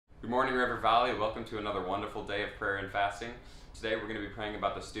Good morning, River Valley. Welcome to another wonderful day of prayer and fasting. Today we're going to be praying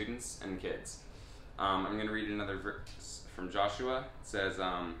about the students and kids. I'm going to read another verse from Joshua. It says,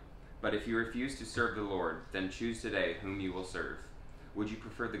 "But if you refuse to serve the Lord, then choose today whom you will serve. Would you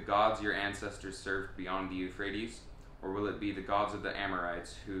prefer the gods your ancestors served beyond the Euphrates, or will it be the gods of the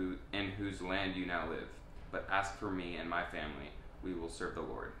Amorites in whose land you now live? But ask for me and my family. We will serve the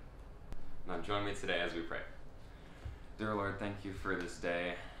Lord." Now join me today as we pray. Dear Lord, thank you for this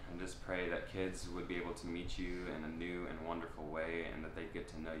day. And just pray that kids would be able to meet you in a new and wonderful way, and that they get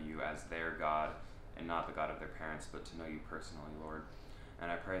to know you as their God and not the God of their parents, but to know you personally, Lord.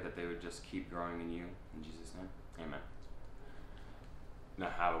 And I pray that they would just keep growing in you. In Jesus' name, amen. Now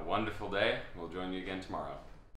have a wonderful day. We'll join you again tomorrow.